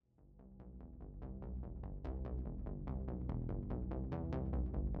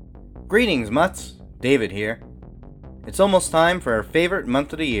Greetings, mutts. David here. It's almost time for our favorite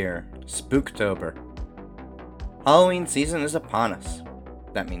month of the year, Spooktober. Halloween season is upon us.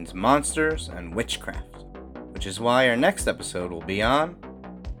 That means monsters and witchcraft, which is why our next episode will be on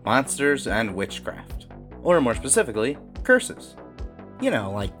monsters and witchcraft, or more specifically, curses. You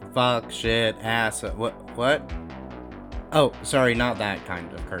know, like fuck, shit, ass, what? Oh, sorry, not that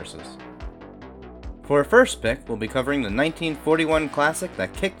kind of curses. For our first pick, we'll be covering the 1941 classic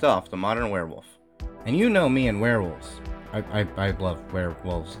that kicked off the modern werewolf. And you know me and werewolves. I love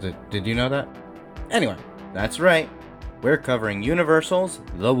werewolves. Did you know that? Anyway, that's right. We're covering Universal's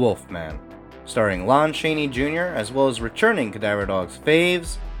The Wolfman, starring Lon Chaney Jr. as well as returning Cadaver Dogs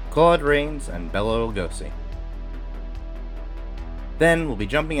faves, Claude Rains and Bela Lugosi. Then we'll be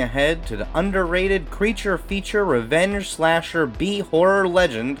jumping ahead to the underrated creature feature revenge slasher B-horror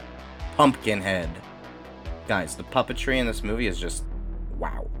legend, Pumpkinhead. Guys, the puppetry in this movie is just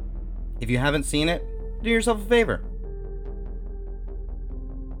wow. If you haven't seen it, do yourself a favor.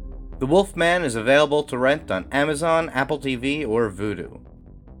 The Wolfman is available to rent on Amazon, Apple TV, or Vudu.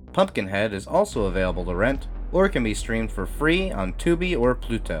 Pumpkinhead is also available to rent, or can be streamed for free on Tubi or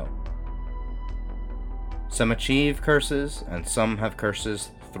Pluto. Some achieve curses, and some have curses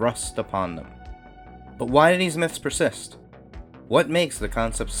thrust upon them. But why do these myths persist? What makes the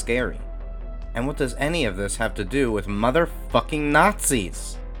concept scary? And what does any of this have to do with motherfucking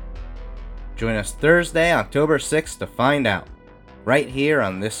Nazis? Join us Thursday, October 6th to find out, right here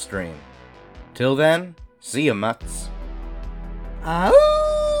on this stream. Till then, see ya, mutts. Ow!